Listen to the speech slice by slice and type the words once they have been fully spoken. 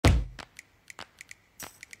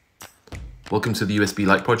Welcome to the USB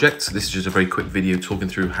light project. This is just a very quick video talking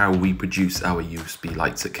through how we produce our USB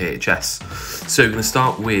lights at KHS. So you're going to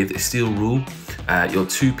start with a steel rule, your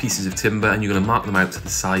 2 pieces of timber, and you're going to mark them out to the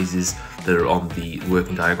sizes that are on the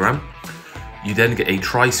working diagram. You then get a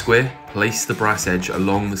tri-square, place the brass edge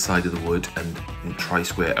along the side of the wood and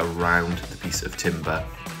tri-square around the piece of timber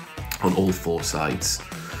on all 4 sides.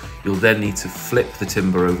 You'll then need to flip the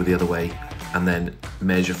timber over the other way and then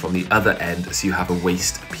measure from the other end so you have a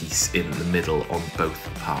waste piece in the middle on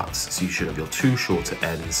both parts. So you should have your 2 shorter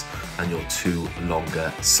ends and your 2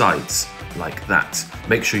 longer sides, like that.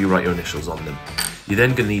 Make sure you write your initials on them. You're then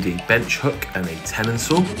going to need a bench hook and a tenon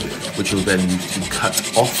saw, which you'll then use to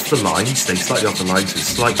cut off the line, stay slightly off the line so it's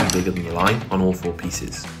slightly bigger than the line on all 4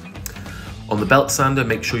 pieces. On the belt sander,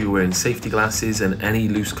 make sure you're wearing safety glasses and any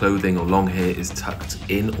loose clothing or long hair is tucked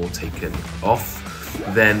in or taken off.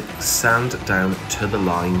 Then sand down to the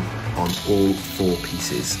line on all 4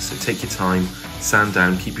 pieces. So take your time, sand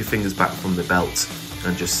down, keep your fingers back from the belt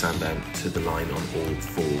and just sand down to the line on all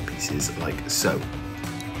 4 pieces like so.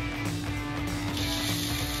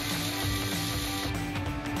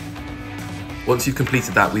 Once you've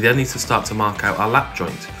completed that, we then need to start to mark out our lap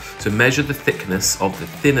joint. So measure the thickness of the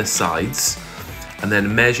thinner sides and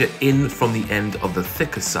then measure in from the end of the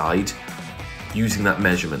thicker side using that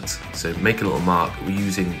measurement. So make a little mark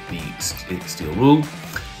using the steel rule.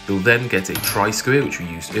 You'll then get a tri-square, which we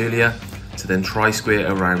used earlier, to then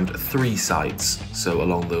tri-square around 3 sides. So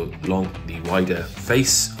along the wider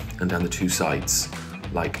face and down the 2 sides,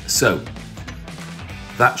 like so.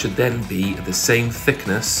 That should then be the same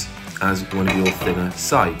thickness as one of your thinner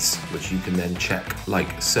sides, which you can then check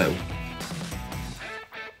like so.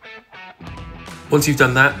 Once you've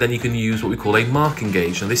done that, then you can use what we call a marking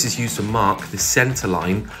gauge. Now this is used to mark the center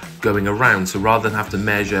line going around. So rather than have to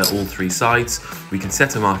measure all 3 sides, we can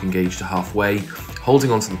set a marking gauge to halfway.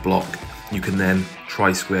 Holding onto the block, you can then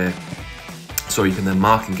you can then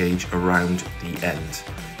marking gauge around the end.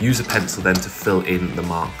 Use a pencil then to fill in the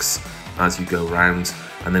marks as you go around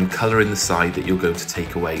and then colour in the side that you're going to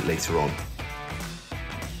take away later on.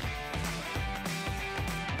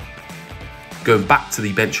 Going back to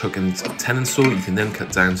the bench hook and tenon saw, you can then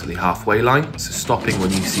cut down to the halfway line. So stopping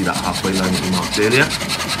when you see that halfway line that we marked earlier.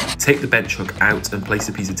 Take the bench hook out and place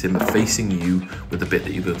a piece of timber facing you with the bit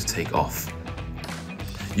that you're going to take off.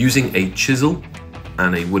 Using a chisel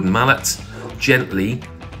and a wooden mallet, gently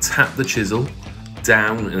tap the chisel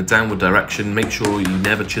down in a downward direction. Make sure you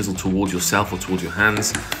never chisel towards yourself or towards your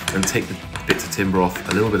hands, and take the bits of timber off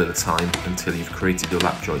a little bit at a time until you've created your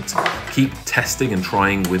lap joint. Keep testing and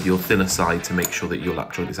trying with your thinner side to make sure that your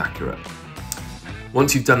lap joint is accurate.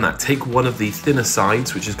 Once you've done that, take one of the thinner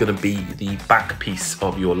sides, which is going to be the back piece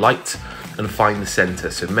of your light, and find the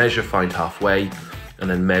center. So measure, find halfway, and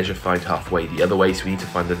then measure, find halfway the other way. So we need to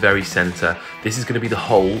find the very center. This is going to be the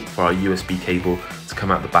hole for our USB cable to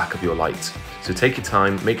come out the back of your light. So take your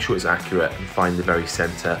time, make sure it's accurate, and find the very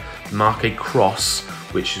center. Mark a cross,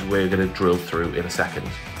 which is where you're going to drill through in a second.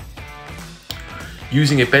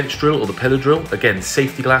 Using a bench drill or the pillar drill, again,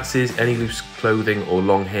 safety glasses, any loose clothing or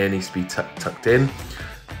long hair needs to be tucked in.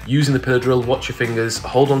 Using the pillar drill, watch your fingers,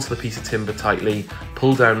 hold onto the piece of timber tightly,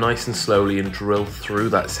 pull down nice and slowly and drill through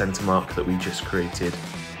that center mark that we just created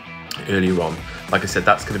earlier on. Like I said,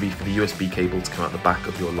 that's going to be for the USB cable to come out the back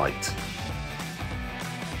of your light.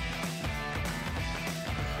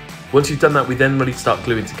 Once you've done that, we then really start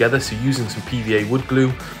gluing together. So using some PVA wood glue,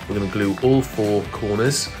 we're going to glue all 4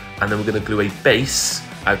 corners, and then we're going to glue a base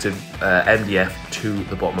out of MDF to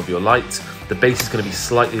the bottom of your light. The base is going to be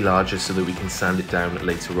slightly larger so that we can sand it down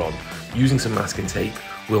later on. Using some masking tape,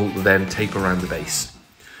 we'll then tape around the base.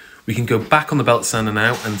 We can go back on the belt sander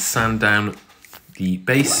now and sand down the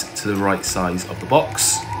base to the right size of the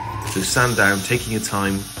box. So sand down, taking your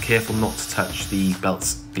time, careful not to touch the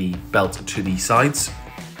belt to the sides.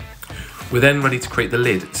 We're then ready to create the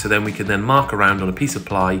lid, so then we can then mark around on a piece of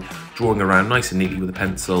ply, drawing around nice and neatly with a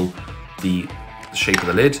pencil the shape of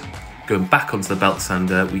the lid. Going back onto the belt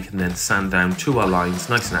sander, we can then sand down to our lines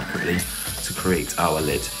nice and accurately to create our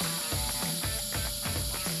lid.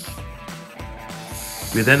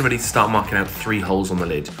 We're then ready to start marking out 3 holes on the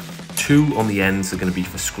lid. 2 on the ends are going to be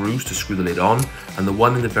for screws to screw the lid on, and the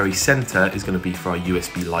one in the very center is going to be for our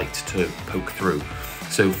USB light to poke through.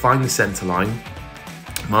 So find the center line,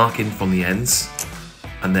 mark in from the ends,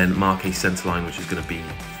 and then mark a center line which is going to be,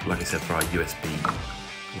 like I said, for our USB,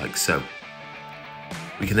 like so.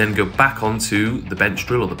 We can then go back onto the bench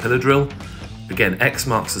drill or the pillar drill. Again, X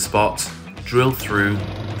marks the spot, drill through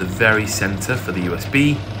the very center for the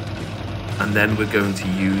USB, and then we're going to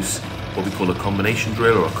use what we call a combination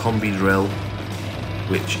drill or a combi drill,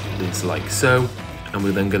 which is like so. and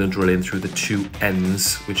we're then going to drill in through the two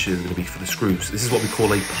ends, which is going to be for the screws. This is what we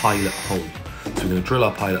call a pilot hole. So we're going to drill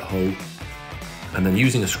our pilot hole, and then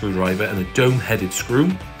using a screwdriver and a dome-headed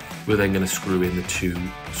screw, we're then going to screw in the two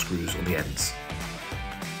screws on the ends.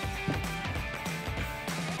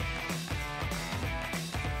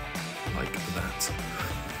 Like that.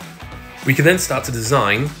 We can then start to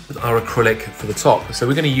design our acrylic for the top. So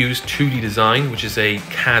we're going to use 2D Design, which is a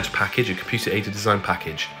CAD package, a computer-aided design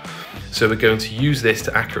package. So we're going to use this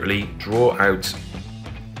to accurately draw out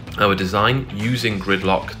our design using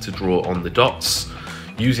gridlock to draw on the dots,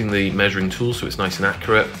 using the measuring tool so it's nice and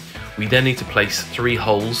accurate. We then need to place 3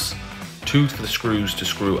 holes, 2 for the screws to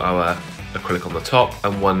screw our acrylic on the top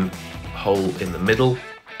and 1 hole in the middle,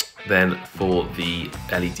 then for the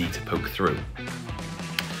LED to poke through.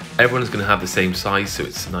 Everyone's going to have the same size, so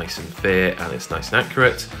it's nice and fair and it's nice and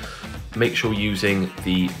accurate. Make sure you're using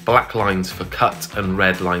the black lines for cut and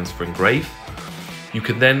red lines for engrave. You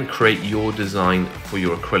can then create your design for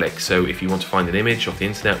your acrylic. So if you want to find an image off the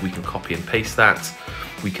internet, we can copy and paste that.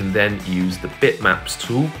 We can then use the bitmaps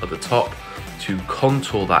tool at the top to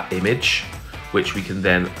contour that image, which we can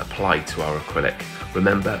then apply to our acrylic.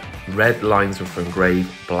 Remember, red lines are for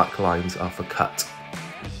engrave, black lines are for cut.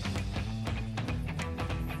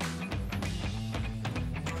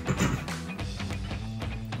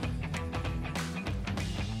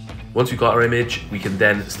 Once we've got our image, we can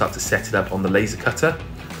then start to set it up on the laser cutter.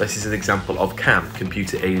 This is an example of CAM,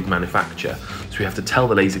 Computer Aided Manufacture. So we have to tell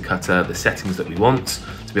the laser cutter the settings that we want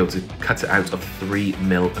to be able to cut it out of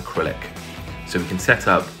 3mm acrylic. So we can set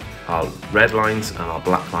up our red lines and our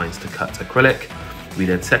black lines to cut acrylic. We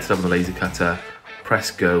then set it up on the laser cutter, press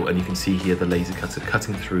go, and you can see here the laser cutter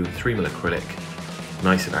cutting through 3mm acrylic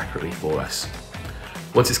nice and accurately for us.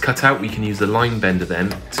 Once it's cut out, we can use the line bender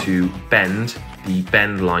then to bend the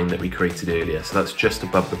bend line that we created earlier. So that's just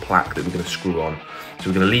above the plaque that we're going to screw on. So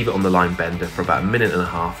we're going to leave it on the line bender for about 1.5 minutes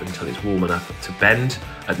until it's warm enough to bend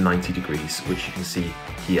at 90 degrees, which you can see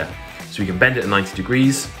here. So we can bend it at 90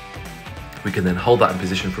 degrees. We can then hold that in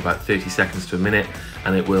position for about 30 seconds to a minute,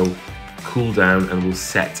 and it will cool down and will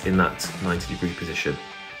set in that 90-degree position,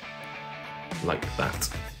 like that.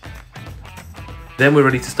 Then we're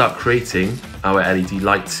ready to start creating our LED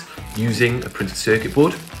light using a printed circuit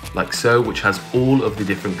board, like so, which has all of the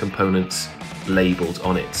different components labeled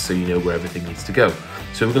on it, so you know where everything needs to go.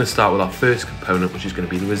 So we're going to start with our first component, which is going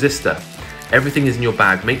to be the resistor. Everything is in your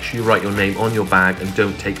bag. Make sure you write your name on your bag and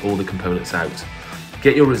don't take all the components out.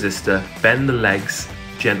 Get your resistor, bend the legs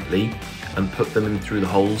gently and put them in through the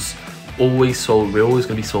holes. Always solder, we're always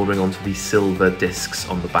going to be soldering onto these silver discs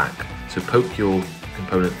on the back. So poke your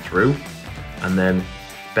component through and then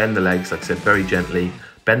bend the legs, like I said, very gently.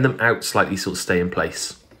 Bend them out slightly so it'll stay in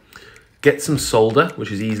place. Get some solder,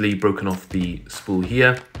 which is easily broken off the spool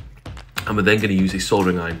here. And we're then going to use a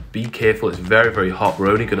soldering iron. Be careful, it's very, very hot.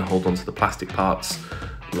 We're only going to hold onto the plastic parts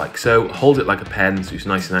like so. Hold it like a pen so it's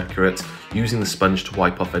nice and accurate, using the sponge to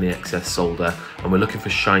wipe off any excess solder. And we're looking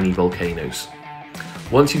for shiny volcanoes.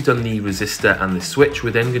 Once you've done the resistor and the switch,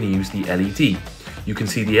 we're then going to use the LED. You can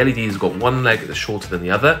see the LED has got one leg that's shorter than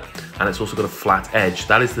the other, and it's also got a flat edge.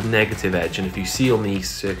 That is the negative edge, and if you see on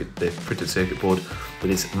the printed circuit board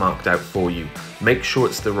that it's marked out for you, make sure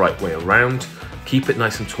it's the right way around. Keep it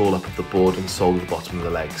nice and tall up of the board and solder the bottom of the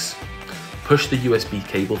legs. Push the USB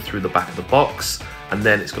cable through the back of the box, and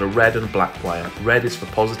then it's got a red and black wire. Red is for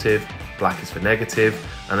positive, black is for negative,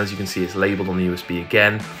 and as you can see, it's labeled on the USB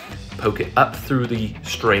again. Poke it up through the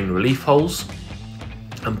strain relief holes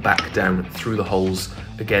and back down through the holes,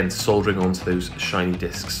 again soldering onto those shiny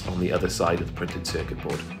discs on the other side of the printed circuit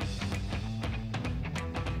board.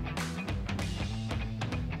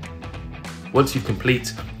 Once you've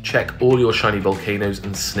complete, check all your shiny volcanoes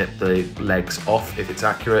and snip the legs off if it's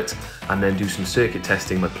accurate, and then do some circuit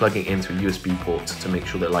testing by plugging into a USB port to make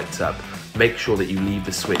sure that it lights up. Make sure that you leave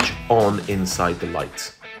the switch on inside the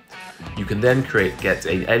light. You can then get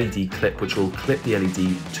a LED clip which will clip the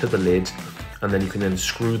LED to the lid, and then you can then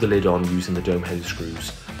screw the lid on using the dome-headed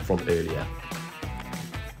screws from earlier.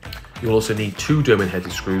 You'll also need 2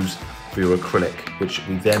 dome-headed screws for your acrylic, which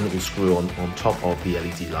we then will screw on top of the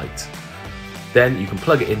LED light. Then you can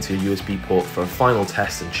plug it into your USB port for a final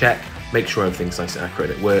test and check, make sure everything's nice and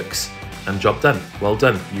accurate, it works, and job done. Well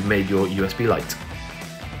done, you've made your USB light.